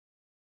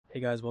Hey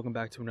guys, welcome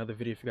back to another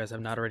video. If you guys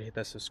have not already, hit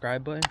that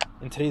subscribe button.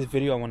 In today's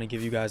video, I want to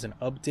give you guys an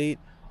update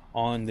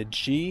on the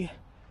G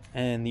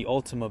and the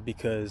Ultima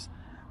because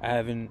I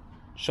haven't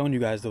shown you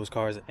guys those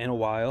cars in a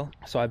while.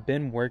 So I've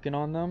been working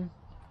on them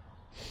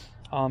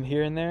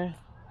here and there,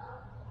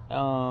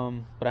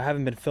 but I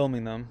haven't been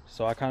filming them.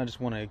 So I kind of just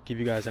want to give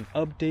you guys an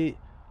update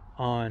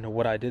on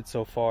what I did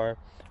so far.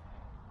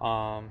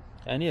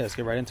 And yeah, let's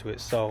get right into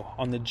it. So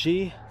on the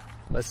G,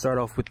 let's start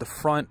off with the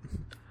front.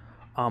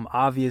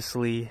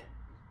 Obviously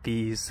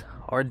these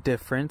are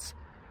different.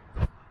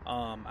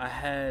 I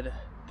had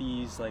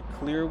these like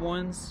clear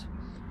ones.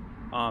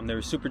 They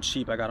were super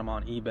cheap. I got them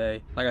on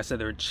eBay. Like I said,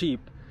 they were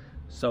cheap,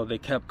 so they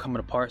kept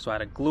coming apart, so I had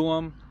to glue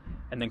them,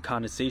 and then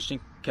condensation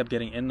kept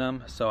getting in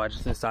them, so I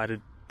just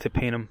decided to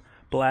paint them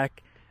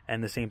black,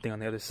 and the same thing on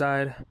the other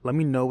side. Let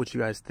me know what you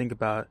guys think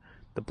about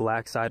the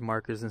black side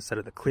markers instead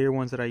of the clear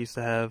ones that I used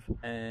to have.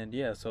 And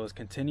yeah, so let's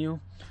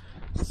continue.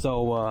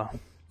 So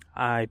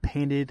I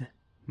painted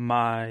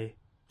my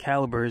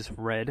calipers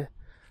red,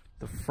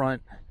 the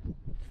front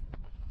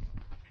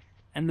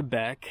and the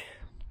back,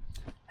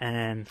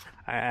 and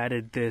I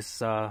added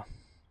this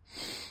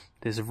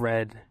this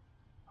red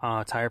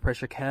tire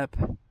pressure cap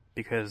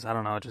because I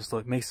don't know, it just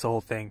makes the whole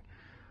thing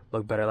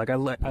look better. Like I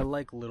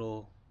like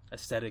little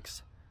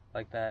aesthetics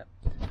like that,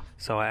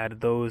 so I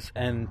added those.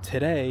 And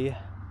today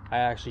I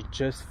actually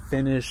just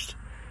finished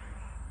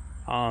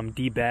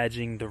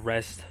debadging the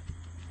rest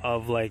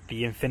of like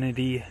the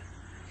Infiniti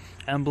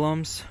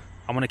emblems.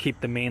 I'm gonna keep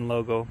the main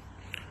logo,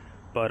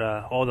 but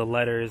all the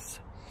letters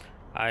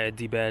I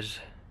debadged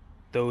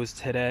those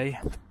today.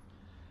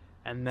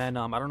 And then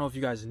I don't know if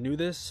you guys knew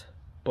this,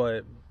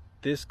 but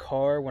this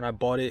car, when I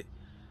bought it,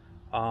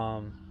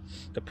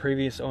 the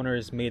previous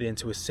owners made it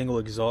into a single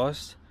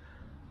exhaust,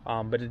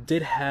 but it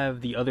did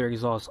have the other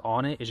exhaust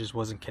on it, it just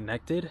wasn't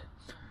connected.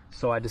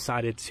 So I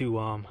decided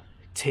to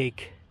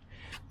take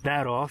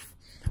that off.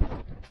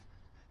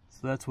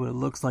 So that's what it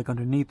looks like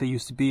underneath. There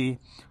used to be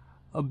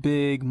a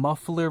big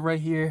muffler right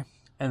here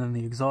and then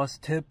the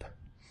exhaust tip,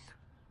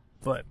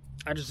 but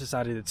I just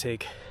decided to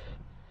take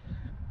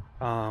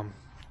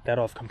that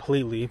off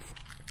completely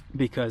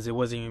because it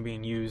wasn't even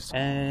being used.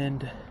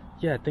 And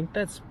yeah, I think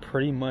that's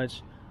pretty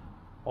much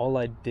all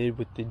I did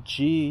with the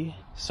G.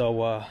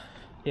 So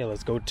yeah,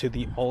 let's go to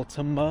the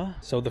Ultima.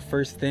 So the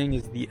first thing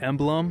is the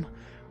emblem,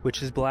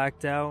 which is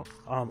blacked out.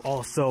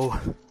 Also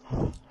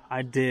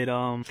I did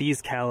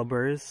these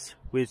calipers,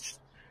 which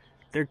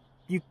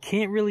you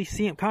can't really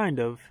see them, kind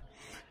of.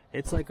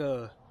 It's like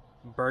a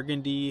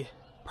burgundy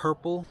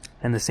purple.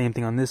 And the same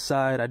thing on this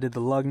side. I did the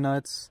lug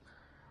nuts.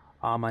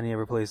 I need to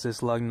replace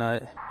this lug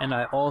nut. And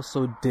I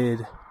also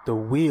did the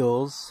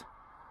wheels.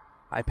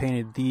 I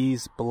painted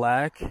these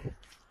black.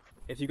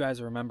 If you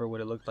guys remember what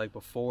it looked like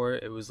before,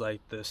 it was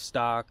like the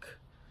stock.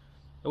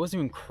 It wasn't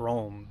even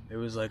chrome. It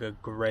was like a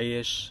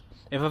grayish.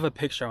 If I have a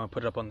picture, I'm gonna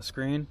put it up on the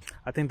screen.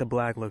 I think the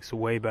black looks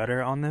way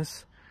better on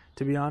this,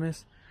 to be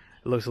honest.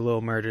 It looks a little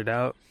murdered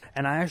out.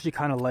 And I actually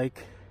kind of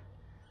like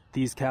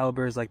these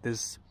calipers, like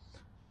this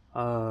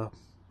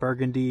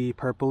burgundy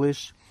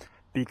purplish,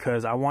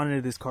 because I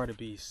wanted this car to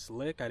be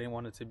slick. I didn't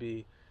want it to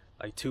be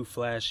like too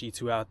flashy,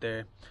 too out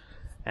there.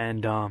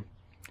 And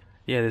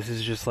yeah, this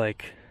is just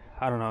like,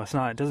 I don't know,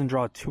 it doesn't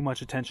draw too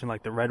much attention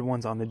like the red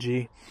ones on the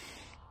G.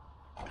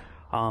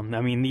 I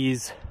mean,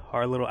 these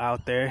are a little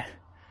out there,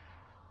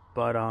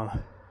 but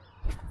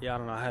yeah, I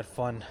don't know, I had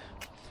fun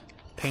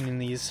painting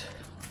these.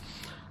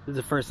 This is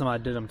the first time I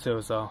did them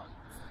too, so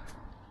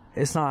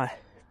it's not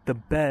the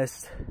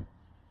best,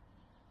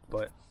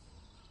 but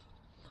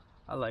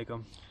I like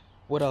them.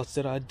 What else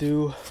did I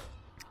do?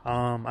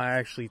 I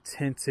actually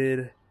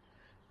tinted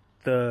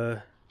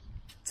the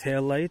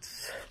tail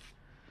lights,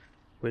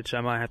 which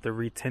I might have to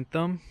retint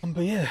them.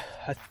 But yeah,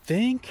 I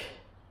think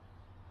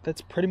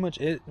that's pretty much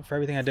it for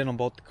everything I did on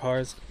both the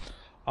cars.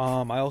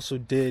 I also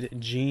did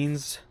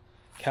Gene's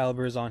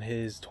calipers on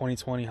his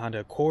 2020 Honda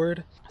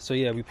Accord. So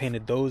yeah, we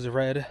painted those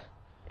red.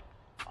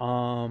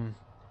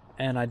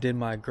 And I did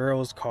my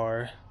girl's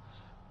car,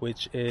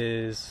 which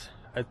is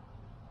a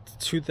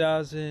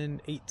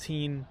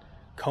 2018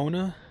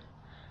 Kona.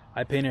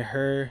 I painted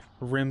her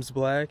rims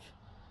black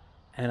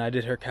and I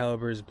did her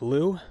calipers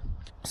blue.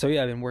 So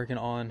yeah, I've been working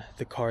on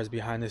the cars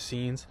behind the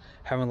scenes,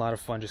 having a lot of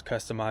fun just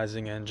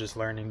customizing and just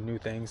learning new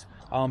things.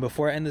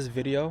 Before I end this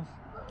video,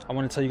 I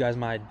want to tell you guys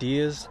my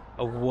ideas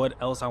of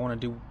what else I want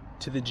to do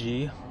to the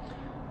G.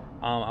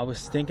 I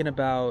was thinking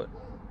about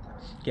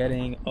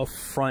getting a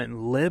front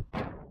lip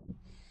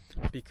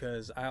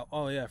because I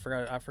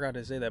forgot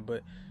to say that,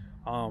 but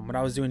when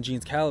I was doing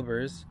Gene's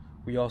calipers,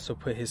 we also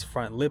put his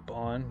front lip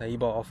on that he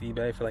bought off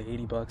eBay for like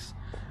 80 bucks,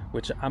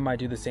 which I might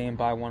do the same,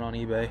 buy one on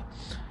eBay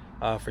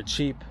for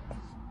cheap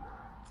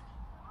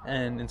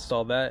and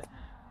install that.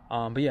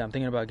 But yeah, I'm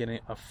thinking about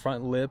getting a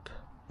front lip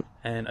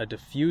and a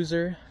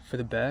diffuser for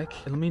the back.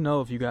 And let me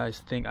know if you guys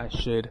think I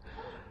should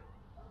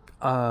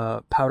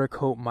powder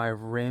coat my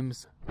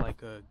rims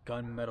like a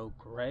gunmetal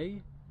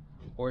gray,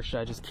 or should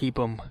I just keep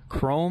them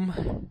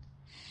chrome?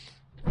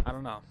 I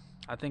don't know.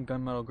 I think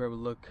gunmetal gray would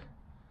look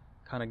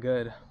kind of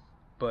good,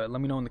 but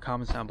let me know in the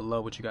comments down below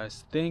what you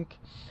guys think.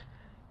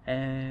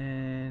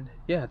 And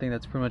yeah, I think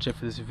that's pretty much it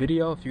for this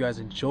video. If you guys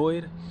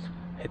enjoyed,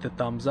 hit the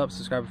thumbs up,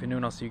 subscribe if you're new,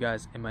 and I'll see you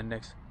guys in my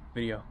next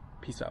video.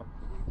 Peace out.